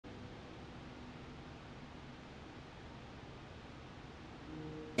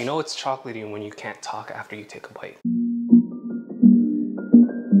You know it's chocolatey when you can't talk after you take a bite.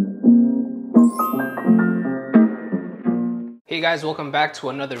 Hey guys, welcome back to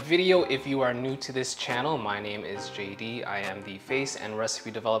another video. If you are new to this channel, my name is JD. I am the face and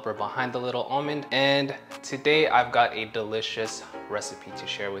recipe developer behind The Little Almond, and today I've got a delicious recipe to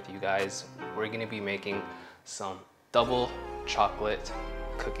share with you guys. We're gonna be making some double chocolate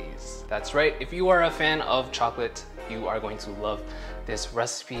cookies. That's right, if you are a fan of chocolate, you are going to love this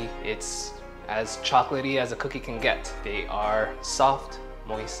recipe. It's as chocolatey as a cookie can get. They are soft,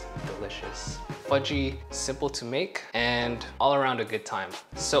 moist, delicious, fudgy, simple to make, and all around a good time.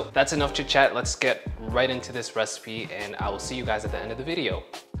 So that's enough chit chat. Let's get right into this recipe and I will see you guys at the end of the video.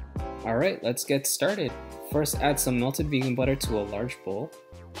 All right, let's get started. First, add some melted vegan butter to a large bowl,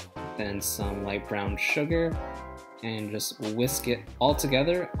 then some light brown sugar, and just whisk it all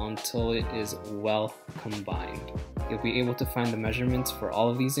together until it is well combined. You'll be able to find the measurements for all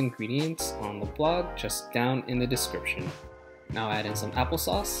of these ingredients on the blog just down in the description. Now add in some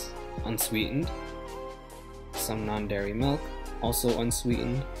applesauce, unsweetened, some non-dairy milk, also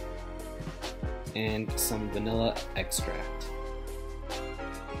unsweetened, and some vanilla extract.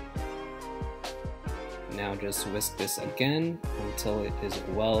 Now just whisk this again until it is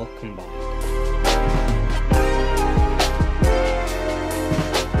well combined.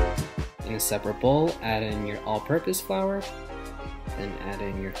 In a separate bowl, add in your all-purpose flour, then add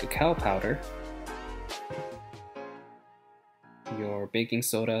in your cacao powder, your baking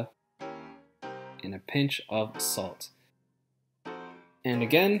soda, and a pinch of salt. And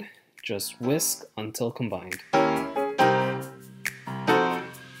again, just whisk until combined. Now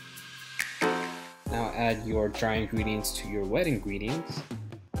add your dry ingredients to your wet ingredients.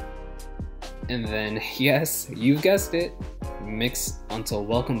 And then, yes, you've guessed it, mix until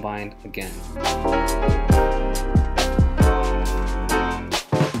well combined again.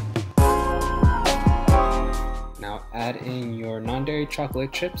 Add in your non-dairy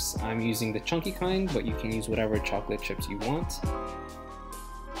chocolate chips. I'm using the chunky kind, but you can use whatever chocolate chips you want.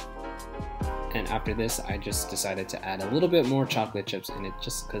 And after this, I just decided to add a little bit more chocolate chips in it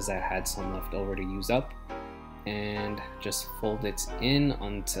just because I had some left over to use up. And just fold it in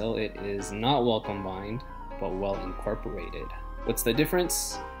until it is not well combined, but well incorporated. What's the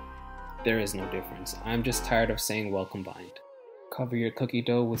difference? There is no difference. I'm just tired of saying well combined. Cover your cookie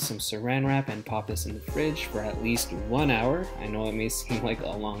dough with some saran wrap and pop this in the fridge for at least 1 hour. I know it may seem like a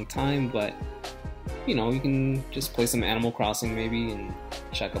long time, but you know, you can just play some Animal Crossing maybe and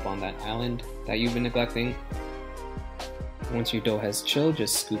check up on that island that you've been neglecting. Once your dough has chilled,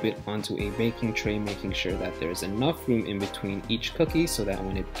 just scoop it onto a baking tray, making sure that there's enough room in between each cookie so that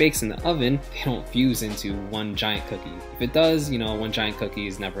when it bakes in the oven, they don't fuse into one giant cookie. If it does, you know, one giant cookie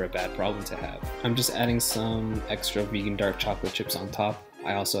is never a bad problem to have. I'm just adding some extra vegan dark chocolate chips on top.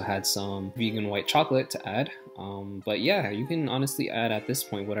 I also had some vegan white chocolate to add, but yeah, you can honestly add at this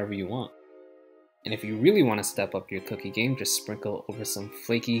point whatever you want. And if you really want to step up your cookie game, just sprinkle over some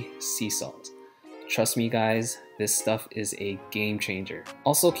flaky sea salt. Trust me guys, this stuff is a game changer.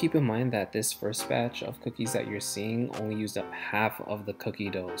 Also keep in mind that this first batch of cookies that you're seeing only used up half of the cookie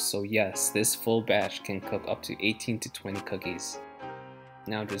dough. So yes, this full batch can cook up to 18 to 20 cookies.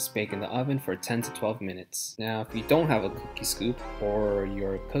 Now just bake in the oven for 10 to 12 minutes. Now if you don't have a cookie scoop or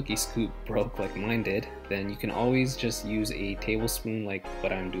your cookie scoop broke like mine did, then you can always just use a tablespoon like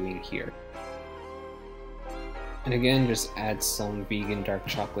what I'm doing here. And again, just add some vegan dark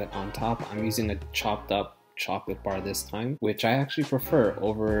chocolate on top. I'm using a chopped up chocolate bar this time, which I actually prefer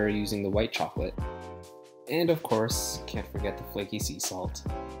over using the white chocolate. And of course, can't forget the flaky sea salt.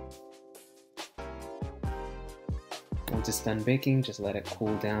 Once it's done baking, just let it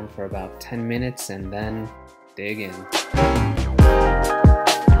cool down for about 10 minutes and then dig in.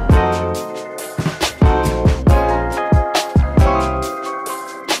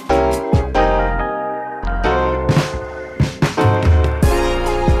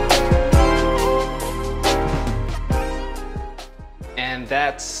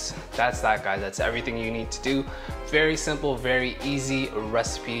 That's that guys, that's everything you need to do. Very simple, very easy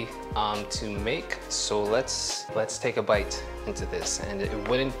recipe to make. So let's take a bite into this, and it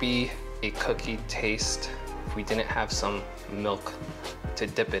wouldn't be a cookie taste if we didn't have some milk to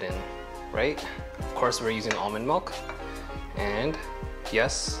dip it in, right? Of course we're using almond milk, and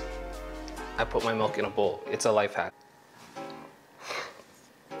yes, I put my milk in a bowl. It's a life hack.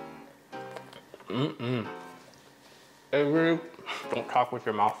 Don't talk with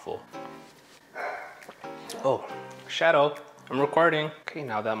your mouth full. Oh, Shadow, I'm recording. Okay,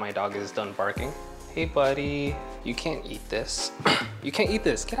 now that my dog is done barking Hey buddy, you can't eat this. You can't eat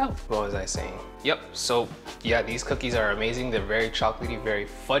this, get out. What was I saying? Yep, so yeah, these cookies are amazing. They're very chocolatey, very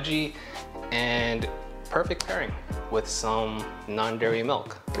fudgy, and perfect pairing with some non-dairy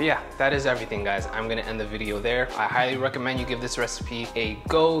milk. But yeah, that is everything guys. I'm gonna end the video there. I highly recommend you give this recipe a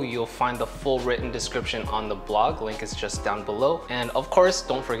go. You'll find the full written description on the blog. Link is just down below. And of course,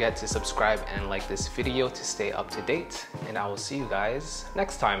 don't forget to subscribe and like this video to stay up to date. And I will see you guys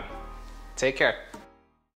next time. Take care.